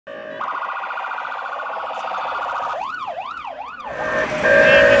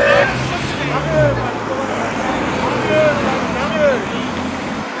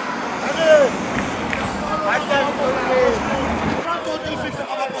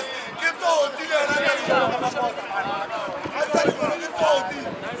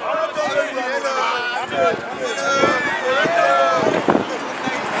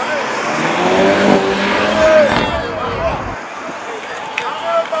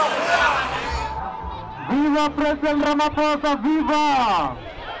Viva President Ramaphosa, viva!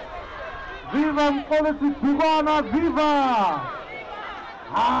 Viva Policy Bugana, viva!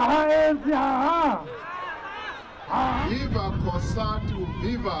 Ha ANC, ha! Viva COSATU,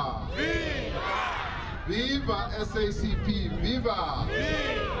 viva! Viva SACP, viva!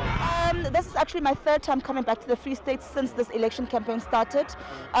 This is actually my third time coming back to the Free State since this election campaign started.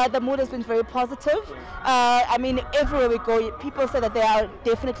 The mood has been very positive. I mean, everywhere we go, people say that they are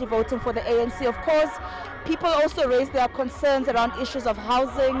definitely voting for the ANC, of course. People also raise their concerns around issues of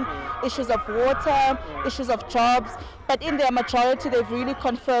housing, issues of water, issues of jobs. But in their majority, they've really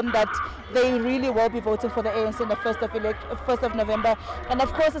confirmed that they really will be voting for the ANC on the 1st of November. And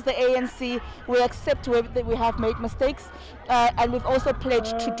of course, as the ANC, we accept that we have made mistakes. And we've also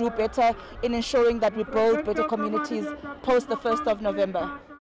pledged to do better in ensuring that we build better communities post the 1st of November.